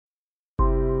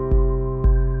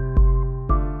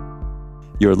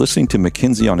You're listening to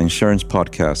McKinsey on Insurance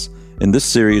podcast. In this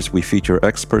series, we feature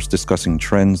experts discussing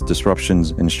trends,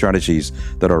 disruptions, and strategies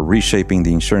that are reshaping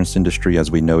the insurance industry as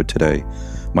we know it today.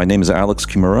 My name is Alex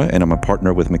Kimura, and I'm a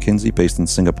partner with McKinsey based in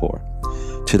Singapore.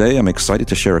 Today, I'm excited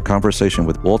to share a conversation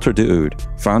with Walter de Oude,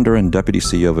 founder and deputy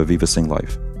CEO of Aviva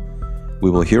Singlife.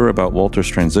 We will hear about Walter's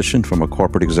transition from a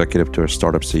corporate executive to a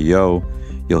startup CEO.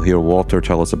 You'll hear Walter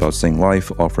tell us about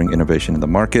Singlife offering innovation in the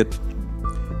market.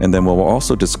 And then we'll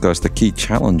also discuss the key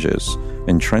challenges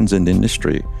and trends in the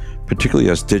industry, particularly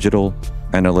as digital,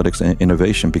 analytics, and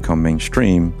innovation become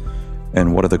mainstream,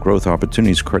 and what are the growth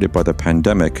opportunities created by the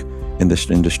pandemic in this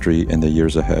industry in the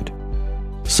years ahead.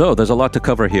 So there's a lot to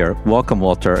cover here. Welcome,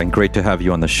 Walter, and great to have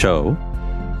you on the show.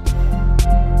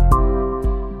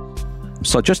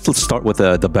 So just to start with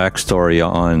the backstory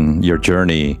on your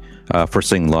journey for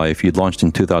Singlife, you launched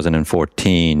in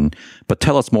 2014, but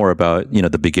tell us more about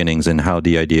the beginnings and how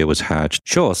the idea was hatched.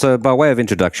 Sure. So by way of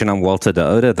introduction, I'm Walter de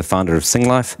Oude, the founder of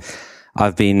Singlife.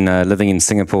 I've been living in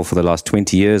Singapore for the last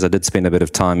 20 years. I did spend a bit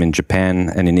of time in Japan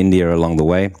and in India along the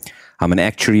way. I'm an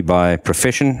actuary by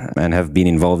profession and have been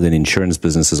involved in insurance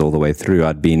businesses all the way through.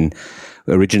 I'd been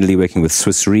originally working with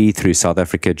Swiss Re through South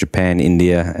Africa, Japan,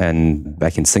 India, and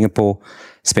back in Singapore.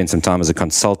 Spent some time as a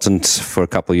consultant for a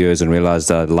couple of years and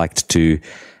realized I'd liked to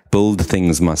build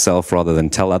things myself rather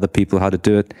than tell other people how to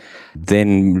do it.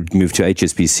 Then moved to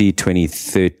HSBC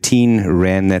 2013,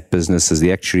 ran that business as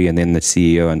the actuary and then the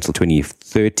CEO until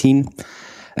 2013.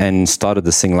 And started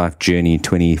the Singlife journey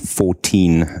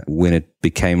 2014 when it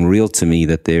became real to me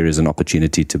that there is an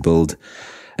opportunity to build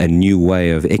a new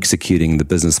way of executing the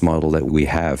business model that we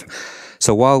have.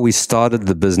 So while we started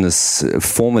the business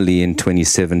formally in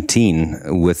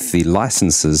 2017 with the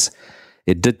licenses,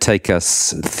 it did take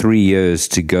us 3 years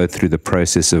to go through the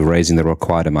process of raising the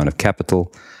required amount of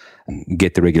capital,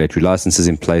 get the regulatory licenses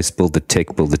in place, build the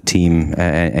tech, build the team,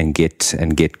 and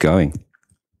get going.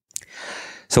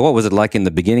 So what was it like in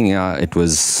the beginning? It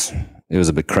was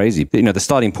a bit crazy. The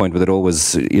starting point with it all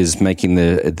is making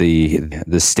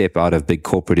the step out of big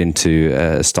corporate into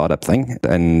a startup thing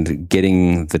and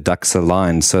getting the ducks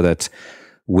aligned so that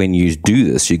when you do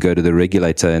this, you go to the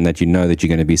regulator and that you know that you're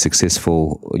going to be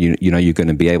successful. You're going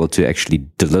to be able to actually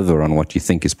deliver on what you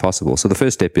think is possible. So the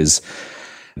first step is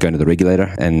going to the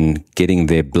regulator and getting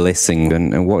their blessing.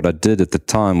 And what I did at the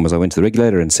time was I went to the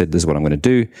regulator and said, this is what I'm going to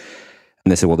do.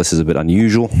 And they said, well, this is a bit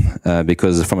unusual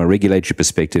because from a regulatory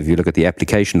perspective, you look at the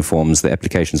applications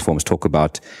forms talk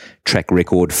about track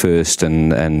record first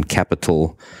and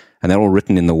capital, and they're all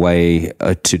written in the way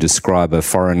to describe a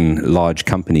foreign large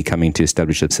company coming to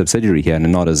establish a subsidiary here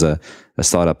and not as a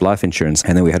startup life insurance.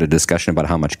 And then we had a discussion about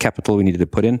how much capital we needed to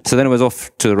put in. So then it was off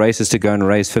to the races to go and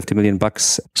raise $50 million.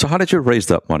 So how did you raise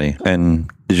that money? And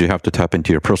did you have to tap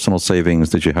into your personal savings?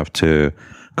 Did you have to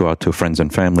go out to friends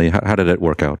and family? How did it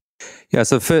work out? Yeah,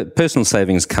 so personal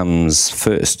savings comes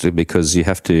first because you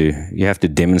have to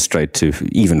demonstrate to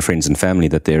even friends and family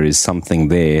that there is something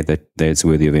there that's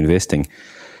worthy of investing.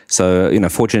 So,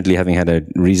 fortunately, having had a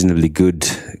reasonably good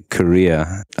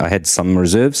career, I had some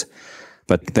reserves,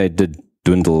 but they did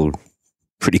dwindle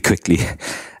pretty quickly.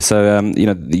 So,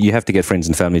 you have to get friends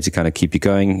and family to kind of keep you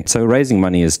going. So raising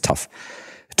money is tough.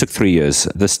 It took 3 years.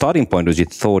 The starting point was you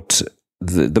thought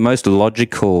the most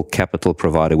logical capital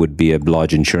provider would be a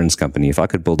large insurance company. If I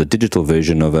could build a digital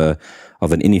version of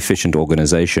an inefficient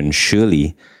organization,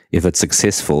 surely if it's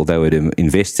successful, they would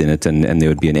invest in it and there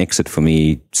would be an exit for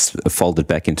me folded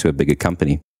back into a bigger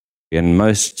company. And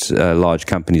most large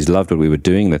companies loved what we were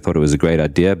doing. They thought it was a great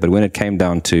idea. But when it came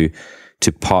down to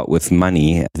part with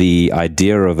money, the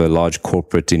idea of a large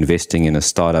corporate investing in a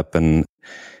startup and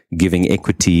giving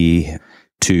equity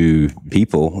to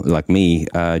people like me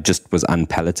just was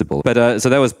unpalatable. But so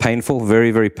that was painful, very,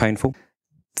 very painful.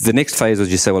 The next phase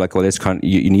was you say,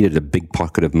 you needed a big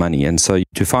pocket of money. And so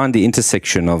to find the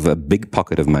intersection of a big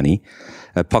pocket of money,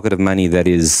 a pocket of money that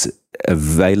is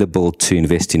available to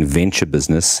invest in venture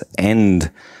business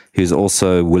and who's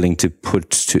also willing to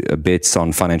put bets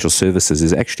on financial services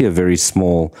is actually a very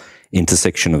small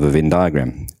intersection of a Venn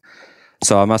diagram.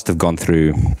 So I must have gone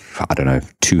through,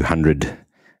 200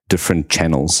 different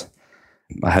channels.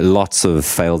 I had lots of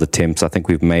failed attempts. I think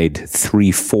we've made 3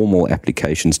 formal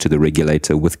applications to the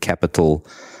regulator with capital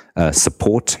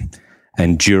support.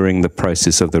 And during the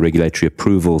process of the regulatory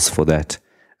approvals for that,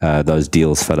 those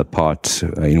deals fell apart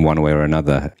in one way or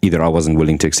another. Either I wasn't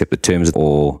willing to accept the terms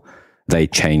or they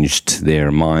changed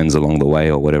their minds along the way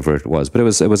or whatever it was. But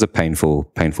it was a painful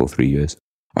 3 years.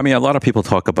 I mean, a lot of people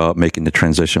talk about making the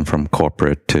transition from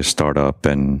corporate to startup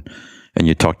and and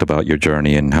you talked about your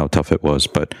journey and how tough it was.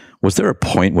 But was there a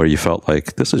point where you felt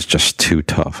like this is just too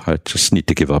tough? I just need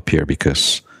to give up here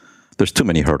because there's too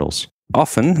many hurdles.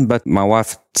 Often, but my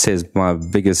wife says my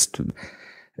biggest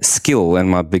skill and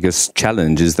my biggest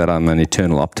challenge is that I'm an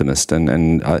eternal optimist.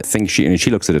 And I think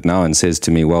she looks at it now and says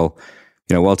to me, well,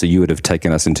 Walter, you would have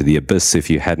taken us into the abyss if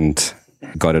you hadn't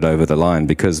got it over the line,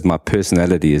 because my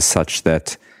personality is such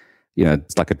that,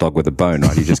 it's like a dog with a bone,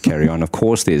 right? You just carry on. Of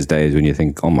course, there's days when you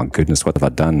think, oh my goodness, what have I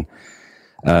done?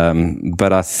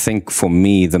 But I think for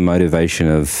me, the motivation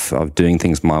of doing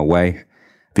things my way,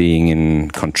 being in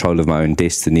control of my own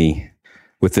destiny,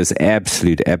 with this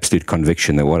absolute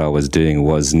conviction that what I was doing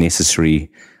was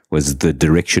necessary, was the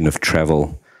direction of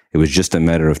travel. It was just a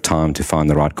matter of time to find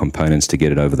the right components to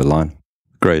get it over the line.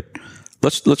 Great.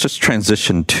 Let's just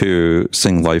transition to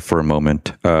Singlife for a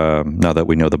moment, now that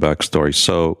we know the backstory.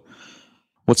 So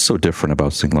what's so different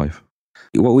about Singlife?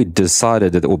 What we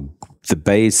decided, the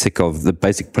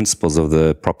basic principles of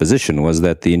the proposition, was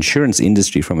that the insurance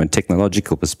industry, from a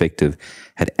technological perspective,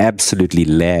 had absolutely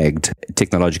lagged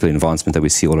technological advancement that we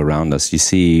see all around us. You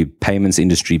see payments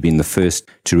industry being the first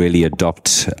to really adopt,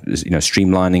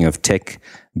 streamlining of tech.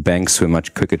 Banks were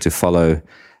much quicker to follow.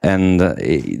 And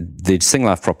the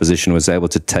Singlife proposition was able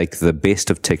to take the best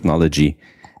of technology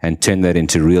and turn that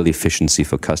into real efficiency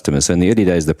for customers. So in the early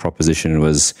days, the proposition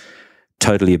was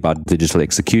totally about digital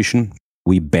execution.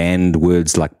 We banned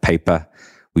words like paper.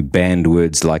 We banned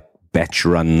words like batch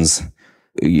runs.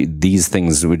 These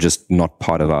things were just not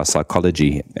part of our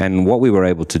psychology. And what we were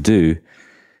able to do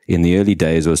in the early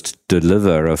days was to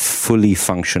deliver a fully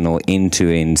functional,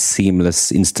 end-to-end,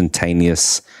 seamless,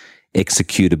 instantaneous,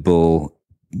 executable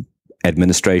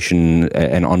administration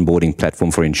and onboarding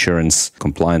platform for insurance,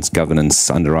 compliance,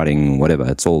 governance, underwriting, whatever.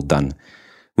 It's all done,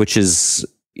 which is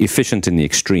efficient in the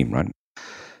extreme, right?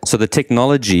 So the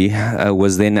technology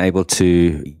was then able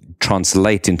to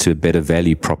translate into a better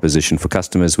value proposition for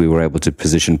customers. We were able to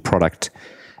position product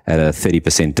at a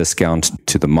 30% discount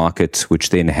to the market,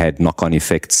 which then had knock-on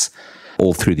effects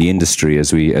all through the industry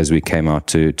as we came out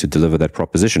to deliver that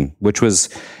proposition, which was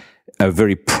a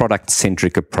very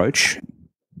product-centric approach.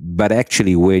 But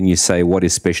actually, when you say what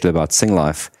is special about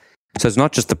Singlife, so it's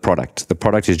not just the product. The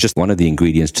product is just one of the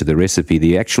ingredients to the recipe.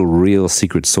 The actual real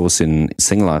secret sauce in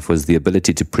Singlife was the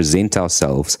ability to present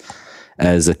ourselves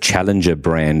as a challenger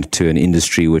brand to an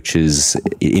industry which is,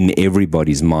 in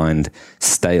everybody's mind,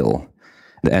 stale.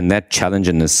 And that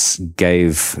challengeness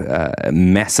gave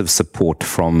massive support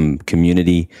from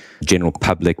community, general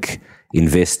public,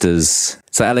 investors.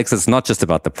 So Alex, it's not just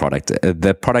about the product.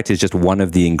 The product is just one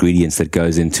of the ingredients that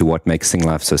goes into what makes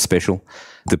Singlife so special.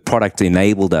 The product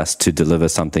enabled us to deliver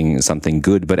something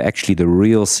good, but actually the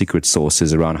real secret sauce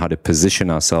is around how to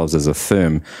position ourselves as a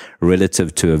firm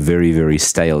relative to a very, very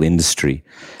stale industry.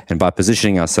 And by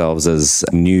positioning ourselves as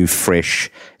new, fresh,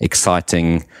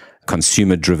 exciting,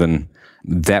 consumer-driven,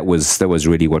 that was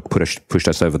really what pushed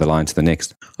us over the line to the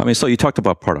next. I mean, so you talked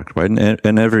about product, right?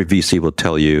 And every VC will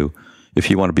tell you, if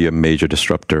you want to be a major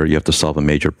disruptor, you have to solve a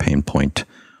major pain point.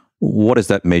 What is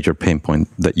that major pain point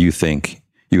that you think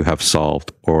you have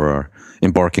solved or are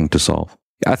embarking to solve?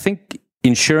 I think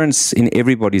insurance in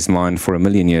everybody's mind for a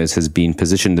million years has been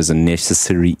positioned as a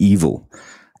necessary evil.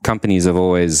 Companies have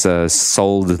always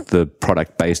sold the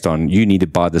product based on, you need to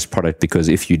buy this product because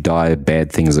if you die,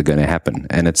 bad things are going to happen.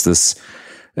 And it's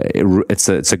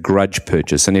a grudge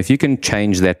purchase. And if you can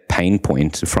change that pain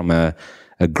point from a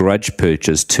grudge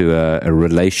purchase to a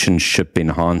relationship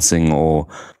enhancing or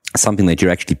something that you're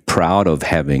actually proud of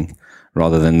having,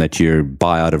 rather than that you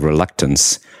buy out of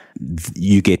reluctance,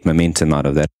 you get momentum out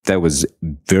of that. That was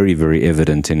very, very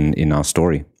evident in our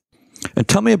story. And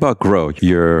tell me about Grow,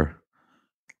 your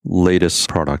latest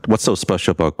product. What's so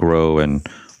special about Grow, and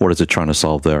what is it trying to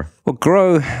solve there? Well,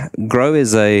 Grow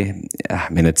is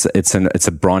it's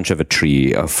a branch of a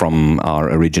tree from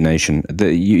our origination.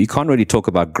 You can't really talk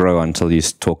about Grow until you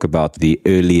talk about the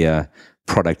earlier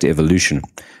product evolution.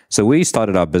 So we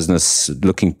started our business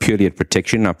looking purely at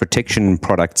protection. Our protection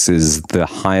products is the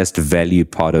highest value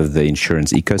part of the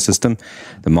insurance ecosystem.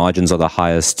 The margins are the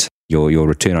highest. Your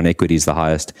return on equity is the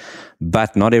highest.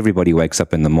 But not everybody wakes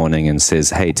up in the morning and says,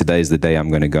 hey, today's the day I'm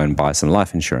going to go and buy some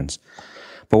life insurance.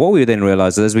 But what we then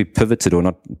realized as we pivoted, or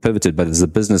not pivoted, but as the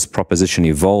business proposition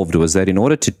evolved, was that in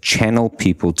order to channel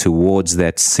people towards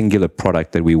that singular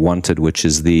product that we wanted, which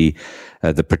is the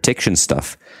protection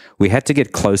stuff, we had to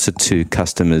get closer to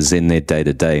customers in their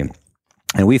day-to-day.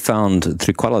 And we found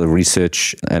through quite a lot of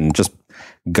research and just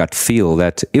gut feel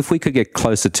that if we could get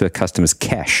closer to a customer's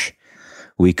cash,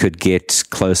 we could get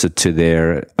closer to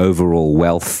their overall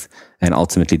wealth and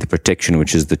ultimately the protection,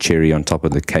 which is the cherry on top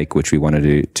of the cake, which we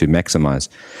wanted to maximize.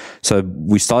 So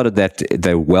we started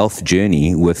the wealth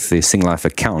journey with the Singlife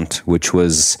account, which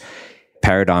was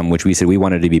paradigm, which we said we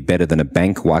wanted to be better than a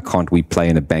bank. Why can't we play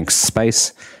in a bank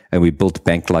space? And we built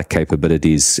bank-like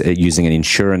capabilities using an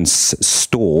insurance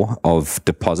store of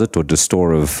deposit or the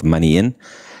store of money in,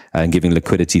 and giving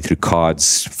liquidity through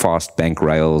cards, fast bank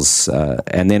rails.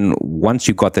 And then once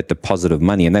you got that deposit of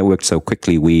money, and that worked so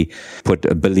quickly, we put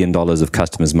 $1 billion of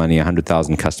customers' money,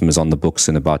 100,000 customers on the books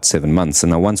in about 7 months.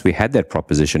 And now once we had that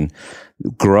proposition,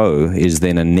 grow is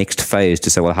then a next phase to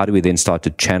say, well, how do we then start to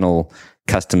channel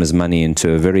customers' money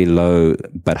into a very low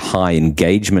but high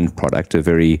engagement product, a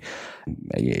very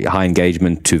high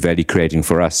engagement to value creating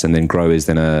for us, and then grow is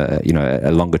then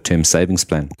a longer term savings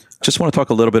plan. Just want to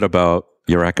talk a little bit about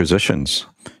your acquisitions.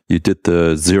 You did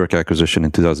the Zurich acquisition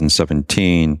in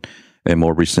 2017, and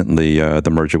more recently the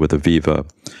merger with Aviva.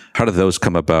 How did those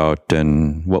come about,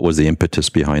 and what was the impetus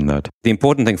behind that? The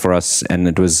important thing for us, and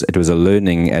it was a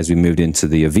learning as we moved into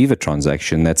the Aviva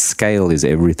transaction, that scale is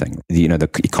everything. The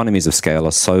economies of scale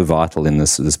are so vital in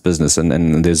this business,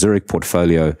 and the Zurich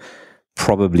portfolio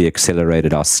probably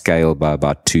accelerated our scale by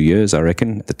about 2 years, I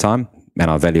reckon, at the time, and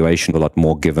our valuation a lot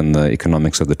more given the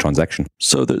economics of the transaction.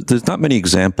 So there's not many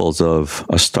examples of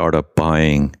a startup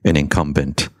buying an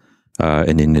incumbent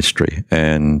in the industry.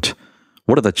 And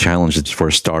what are the challenges for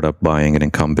a startup buying an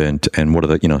incumbent, and what are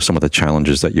the some of the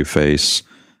challenges that you face?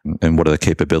 And what are the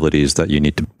capabilities that you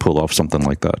need to pull off something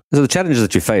like that? So the challenges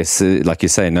that you face, like you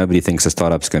say, nobody thinks a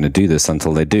startup's going to do this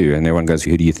until they do. And everyone goes,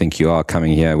 who do you think you are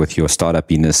coming here with your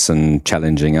startup-iness and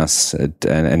challenging us?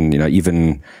 And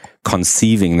even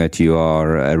conceiving that you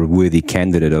are a worthy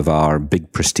candidate of our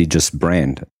big, prestigious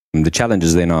brand. And the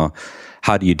challenges then are,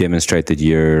 how do you demonstrate that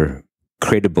you're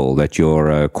credible, that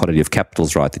your quality of capital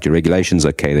is right, that your regulation's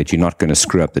okay, that you're not going to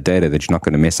screw up the data, that you're not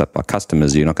going to mess up our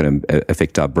customers, you're not going to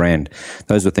affect our brand.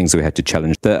 Those were things that we had to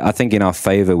challenge. I think in our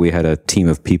favor, we had a team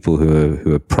of people who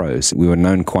were pros. We were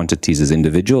known quantities as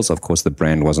individuals. Of course, the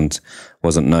brand wasn't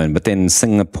known. But then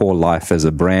Singapore Life as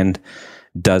a brand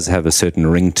does have a certain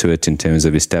ring to it in terms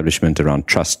of establishment around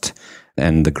trust,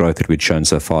 and the growth that we'd shown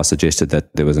so far suggested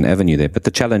that there was an avenue there. But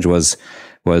the challenge was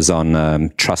on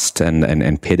trust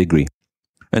and pedigree.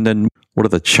 And then what are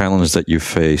the challenges that you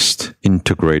faced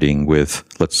integrating with,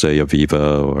 let's say,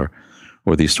 Aviva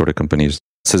or these sort of companies?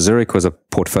 So Zurich was a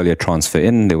portfolio transfer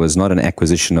in. There was not an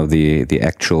acquisition of the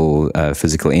actual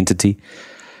physical entity.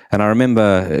 And I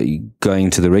remember going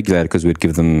to the regulator because we'd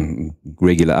give them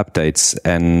regular updates.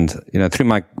 And, through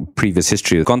my previous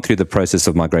history, I've gone through the process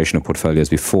of migration of portfolios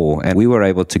before. And we were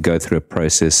able to go through a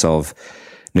process of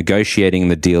negotiating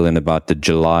the deal in about the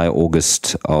July,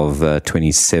 August of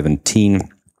 2017.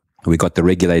 We got the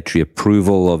regulatory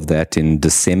approval of that in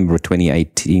December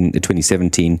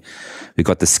 2017. We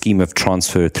got the scheme of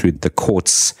transfer through the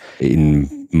courts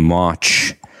in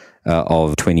March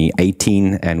of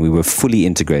 2018, and we were fully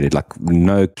integrated, like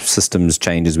no systems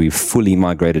changes. We fully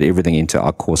migrated everything into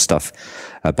our core stuff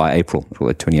by April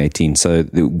 2018. So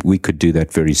we could do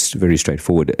that very, very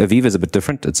straightforward. Aviva is a bit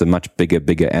different. It's a much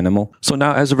bigger animal. So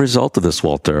now, as a result of this,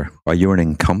 Walter, are you an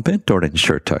incumbent or an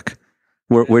insurtech?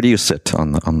 Where do you sit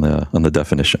on the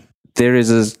definition? There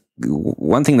is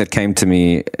one thing that came to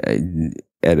me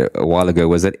a while ago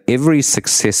was that every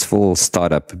successful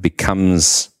startup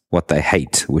becomes what they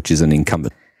hate, which is an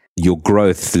incumbent. Your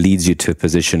growth leads you to a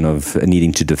position of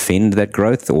needing to defend that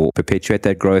growth or perpetuate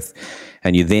that growth,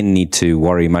 and you then need to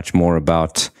worry much more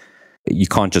about. You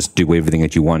can't just do everything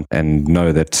that you want and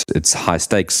know that it's high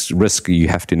stakes risk. You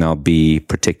have to now be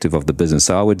protective of the business.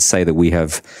 So I would say that we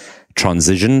have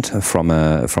transitioned from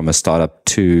a startup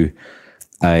to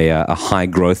a high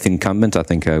growth incumbent. I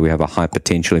think we have a high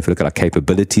potential. If you look at our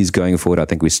capabilities going forward, I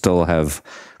think we still have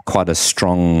quite a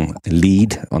strong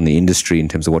lead on the industry in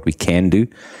terms of what we can do.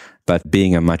 But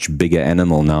being a much bigger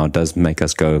animal now does make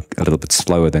us go a little bit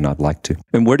slower than I'd like to.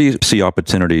 And where do you see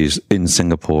opportunities in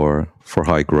Singapore for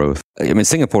high growth? I mean,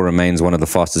 Singapore remains one of the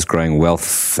fastest growing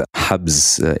wealth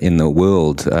hubs in the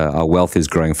world. Our wealth is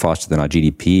growing faster than our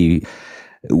GDP.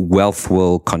 Wealth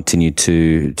will continue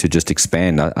to just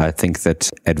expand. I think that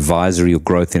advisory or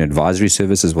growth in advisory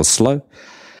services will slow,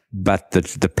 but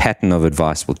the pattern of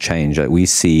advice will change. We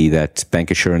see that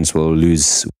bancassurance will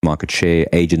lose market share,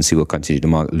 agency will continue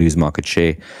to lose market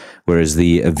share, whereas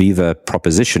the Aviva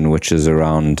proposition, which is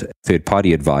around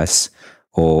third-party advice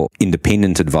or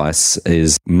independent advice,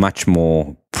 is much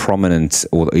more prominent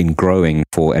or in growing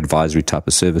for advisory type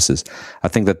of services. I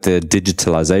think that the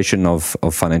digitalization of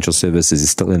financial services is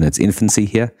still in its infancy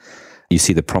here. You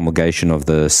see the promulgation of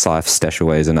the SIFE,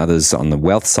 Stashaways and others on the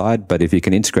wealth side, but if you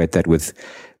can integrate that with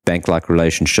bank-like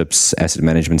relationships, asset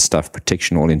management stuff,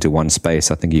 protection all into one space.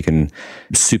 I think you can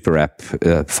super app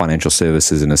financial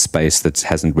services in a space that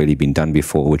hasn't really been done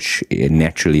before, which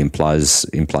naturally implies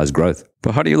growth.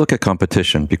 But how do you look at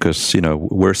competition? Because,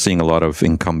 we're seeing a lot of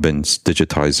incumbents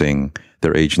digitizing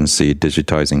their agency,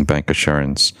 digitizing bank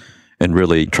assurance, and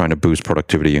really trying to boost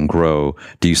productivity and grow.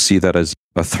 Do you see that as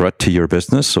a threat to your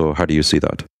business, or how do you see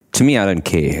that? To me, I don't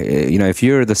care. If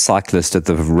you're the cyclist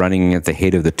running at the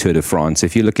head of the Tour de France,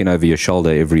 if you're looking over your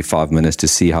shoulder every 5 minutes to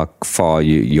see how far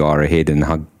you are ahead and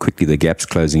how quickly the gap's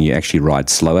closing, you actually ride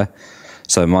slower.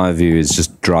 So my view is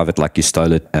just drive it like you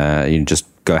stole it. You just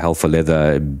go hell for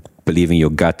leather, believing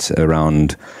your gut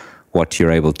around what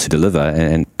you're able to deliver,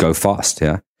 and go fast.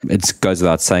 Yeah, it goes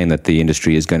without saying that the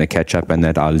industry is going to catch up and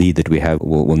that our lead that we have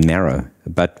will narrow.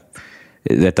 But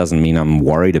that doesn't mean I'm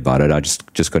worried about it. I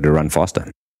just got to run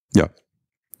faster. Yeah.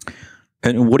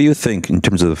 And what do you think in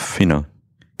terms of,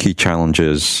 key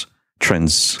challenges,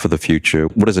 trends for the future?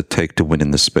 What does it take to win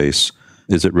in this space?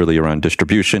 Is it really around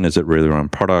distribution? Is it really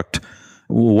around product?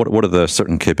 What are the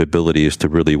certain capabilities to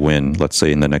really win, let's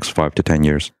say, in the next 5 to 10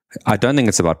 years? I don't think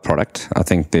it's about product. I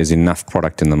think there's enough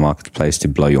product in the marketplace to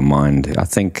blow your mind. I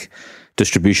think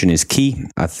distribution is key.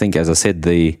 I think, as I said,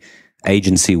 the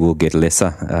agency will get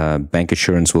lesser. Bank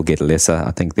assurance will get lesser.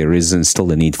 I think there is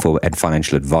still a need for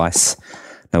financial advice.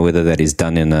 Now, whether that is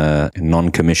done in a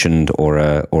non-commissioned or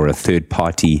a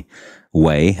third-party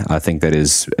way, I think that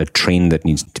is a trend that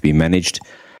needs to be managed.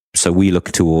 So we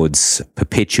look towards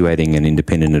perpetuating an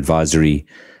independent advisory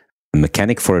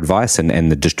mechanic for advice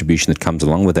and the distribution that comes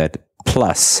along with that,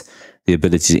 plus the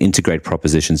ability to integrate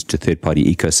propositions to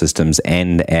third-party ecosystems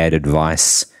and add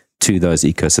advice to those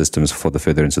ecosystems for the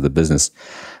furtherance of the business.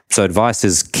 So advice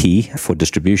is key for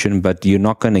distribution, but you're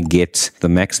not going to get the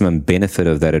maximum benefit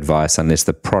of that advice unless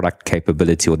the product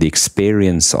capability or the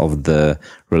experience of the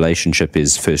relationship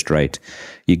is first rate.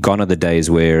 You're gone are the days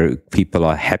where people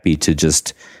are happy to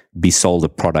just be sold a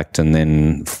product and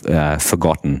then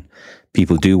forgotten.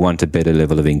 People do want a better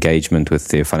level of engagement with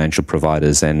their financial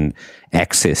providers and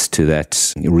access to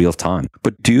that in real time.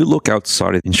 But do you look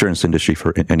outside of the insurance industry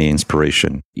for any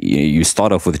inspiration? You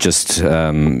start off with just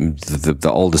the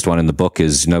oldest one in the book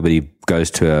is nobody goes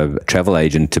to a travel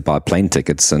agent to buy plane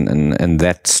tickets. And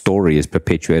that story is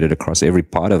perpetuated across every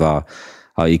part of our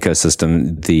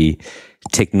ecosystem. The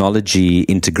technology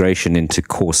integration into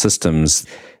core systems,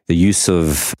 the use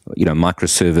of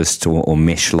microservice or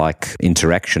mesh-like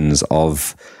interactions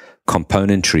of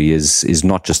componentry is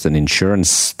not just an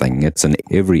insurance thing; it's an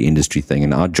every industry thing.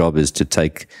 And our job is to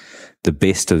take the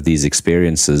best of these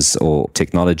experiences or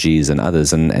technologies and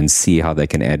others and see how they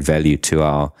can add value to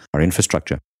our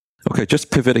infrastructure. Okay,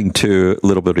 just pivoting to a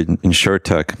little bit of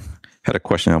InsurTech, had a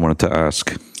question I wanted to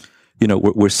ask.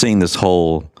 We're seeing this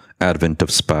whole advent of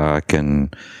SPAC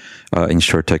and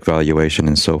InsurTech valuation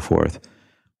and so forth.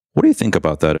 What do you think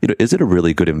about that? Is it a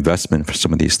really good investment for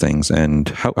some of these things? And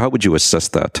how would you assess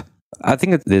that? I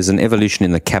think that there's an evolution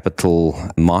in the capital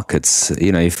markets.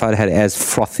 If I'd had as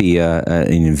frothy an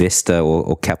investor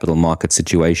or capital market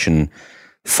situation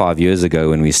 5 years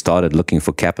ago when we started looking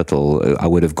for capital, I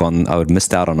would have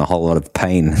missed out on a whole lot of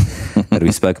pain that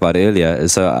we spoke about earlier.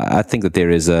 So I think that there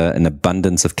is an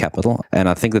abundance of capital. And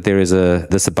I think that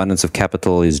this abundance of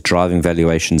capital is driving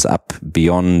valuations up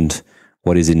beyond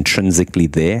what is intrinsically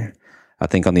there. I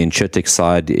think on the InsurTech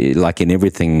side, like in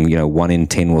everything, 1 in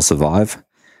 10 will survive,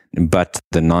 but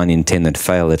the 9 in 10 that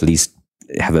fail at least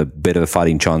have a bit of a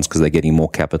fighting chance because they're getting more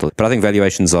capital. But I think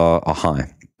valuations are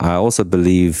high. I also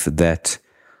believe that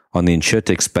on the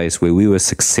InsurTech space, where we were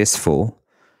successful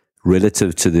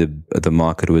relative to the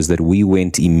market, was that we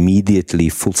went immediately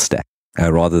full stack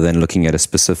rather than looking at a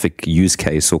specific use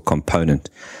case or component.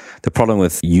 The problem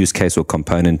with use case or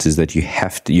component is that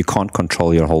you can't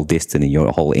control your whole destiny,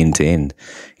 your whole end to end.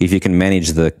 If you can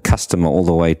manage the customer all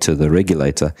the way to the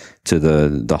regulator, to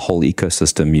the whole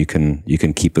ecosystem, you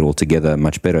can keep it all together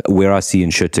much better. Where I see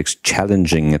InsurTech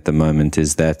challenging at the moment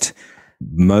is that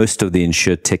most of the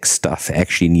InsurTech stuff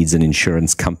actually needs an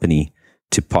insurance company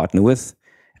to partner with.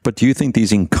 But do you think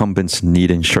these incumbents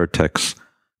need InsurTechs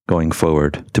going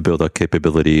forward to build up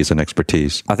capabilities and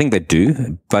expertise? I think they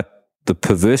do, but the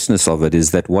perverseness of it is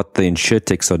that what the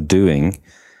InsurTechs are doing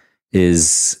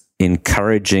is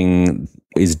doing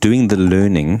the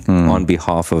learning on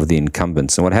behalf of the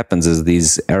incumbents. And what happens is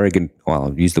these arrogant,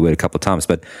 I've used the word a couple of times,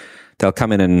 but they'll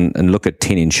come in and look at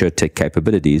 10 InsurTech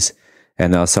capabilities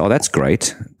and they'll say, oh, that's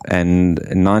great. And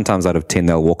 9 times out of 10,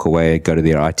 they'll walk away, go to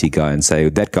their IT guy and say,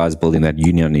 that guy's building that,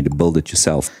 you need to build it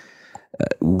yourself.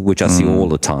 Which I see all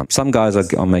the time. Some guys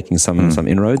are making some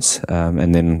inroads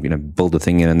and then build the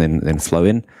thing in and then flow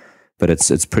in. but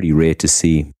it's pretty rare to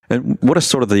see. And what is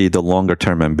sort of the longer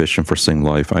term ambition for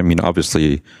Singlife? I mean,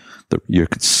 obviously, you're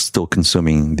still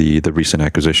consuming the recent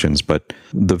acquisitions, but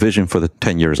the vision for the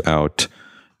 10 years out,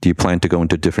 do you plan to go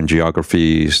into different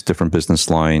geographies, different business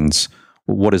lines?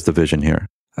 What is the vision here?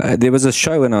 There was a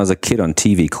show when I was a kid on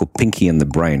TV called Pinky and the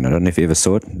Brain. I don't know if you ever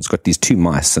saw it. It's got these two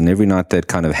mice, and every night they'd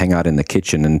kind of hang out in the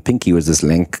kitchen, and Pinky was this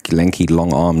lanky,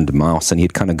 long-armed mouse, and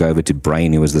he'd kind of go over to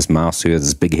Brain, who was this mouse who had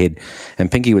this big head,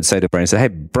 and Pinky would say to Brain, "Hey,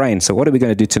 Brain, so what are we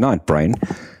going to do tonight, Brain?"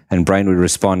 And Brain would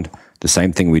respond, "The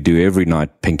same thing we do every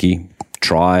night, Pinky.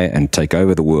 Try and take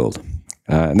over the world."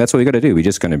 And that's what we got to do. We're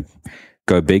just going to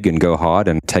go big and go hard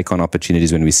and take on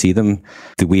opportunities when we see them.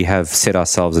 We have set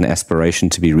ourselves an aspiration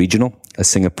to be regional, a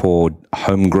Singapore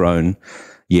homegrown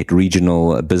yet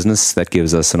regional business that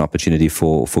gives us an opportunity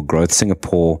for growth.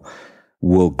 Singapore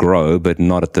will grow, but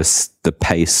not at the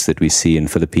pace that we see in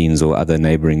Philippines or other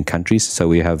neighboring countries. So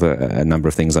we have a number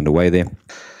of things underway there.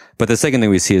 But the second thing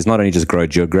we see is not only just grow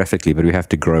geographically, but we have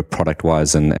to grow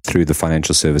product-wise and through the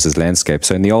financial services landscape.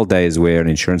 So in the old days where an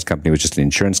insurance company was just an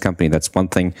insurance company, that's one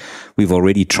thing. We've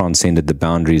already transcended the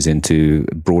boundaries into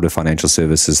broader financial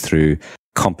services through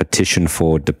competition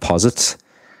for deposits.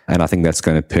 And I think that's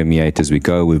going to permeate as we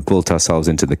go. We've built ourselves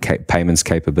into the payments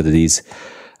capabilities.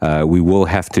 We will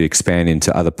have to expand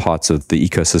into other parts of the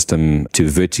ecosystem to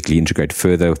vertically integrate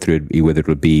further through whether it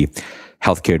would be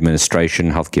healthcare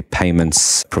administration, healthcare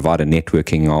payments, provider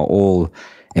networking are all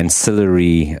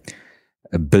ancillary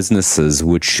businesses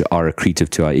which are accretive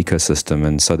to our ecosystem.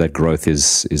 And so that growth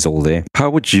is all there.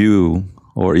 How would you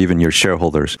or even your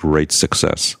shareholders rate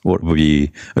success? What would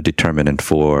be a determinant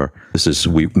for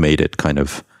we've made it kind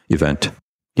of event?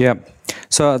 Yeah.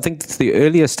 So I think the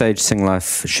earlier stage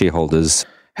Singlife shareholders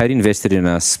had invested in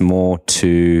us more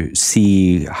to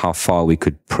see how far we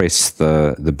could press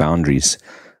the boundaries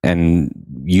and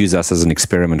use us as an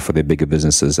experiment for their bigger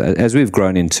businesses. As we've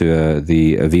grown into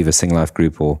the Aviva Singlife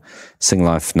Group, or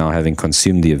Singlife now having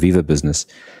consumed the Aviva business,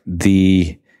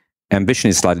 the ambition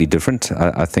is slightly different.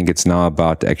 I think it's now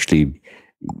about actually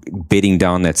bedding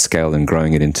down that scale and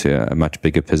growing it into a much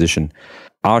bigger position.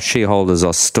 Our shareholders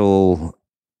are still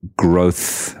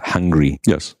growth hungry.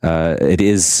 Yes.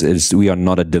 We are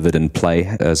not a dividend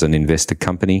play as an investor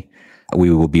company.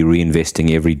 We will be reinvesting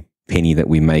every penny that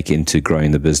we make into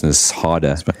growing the business harder.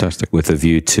 That's fantastic. With a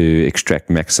view to extract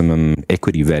maximum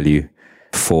equity value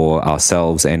for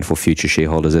ourselves and for future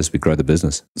shareholders as we grow the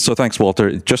business. So thanks,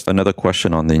 Walter. Just another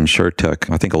question on the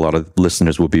InsurTech. I think a lot of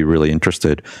listeners will be really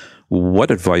interested. What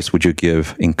advice would you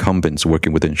give incumbents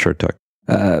working with InsurTech?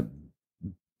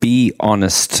 Be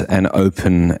honest and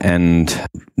open and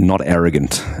not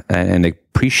arrogant, and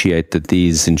appreciate that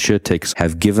these InsurTechs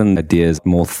have given ideas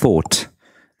more thought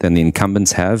than the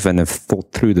incumbents have and have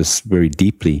thought through this very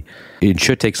deeply.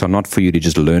 InsurTechs are not for you to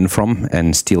just learn from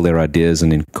and steal their ideas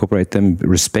and incorporate them.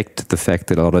 Respect the fact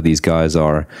that a lot of these guys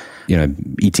are,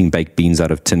 eating baked beans out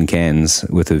of tin cans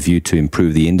with a view to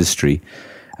improve the industry.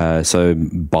 So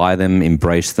buy them,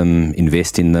 embrace them,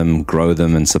 invest in them, grow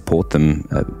them, and support them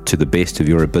to the best of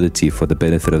your ability for the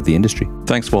benefit of the industry.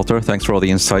 Thanks, Walter. Thanks for all the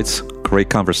insights.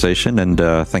 Great conversation, and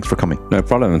thanks for coming. No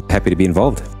problem. I'm happy to be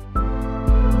involved.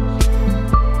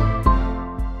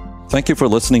 Thank you for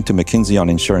listening to McKinsey on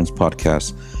Insurance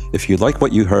podcast. If you like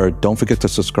what you heard, don't forget to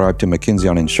subscribe to McKinsey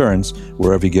on Insurance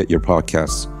wherever you get your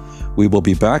podcasts. We will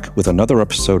be back with another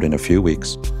episode in a few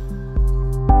weeks.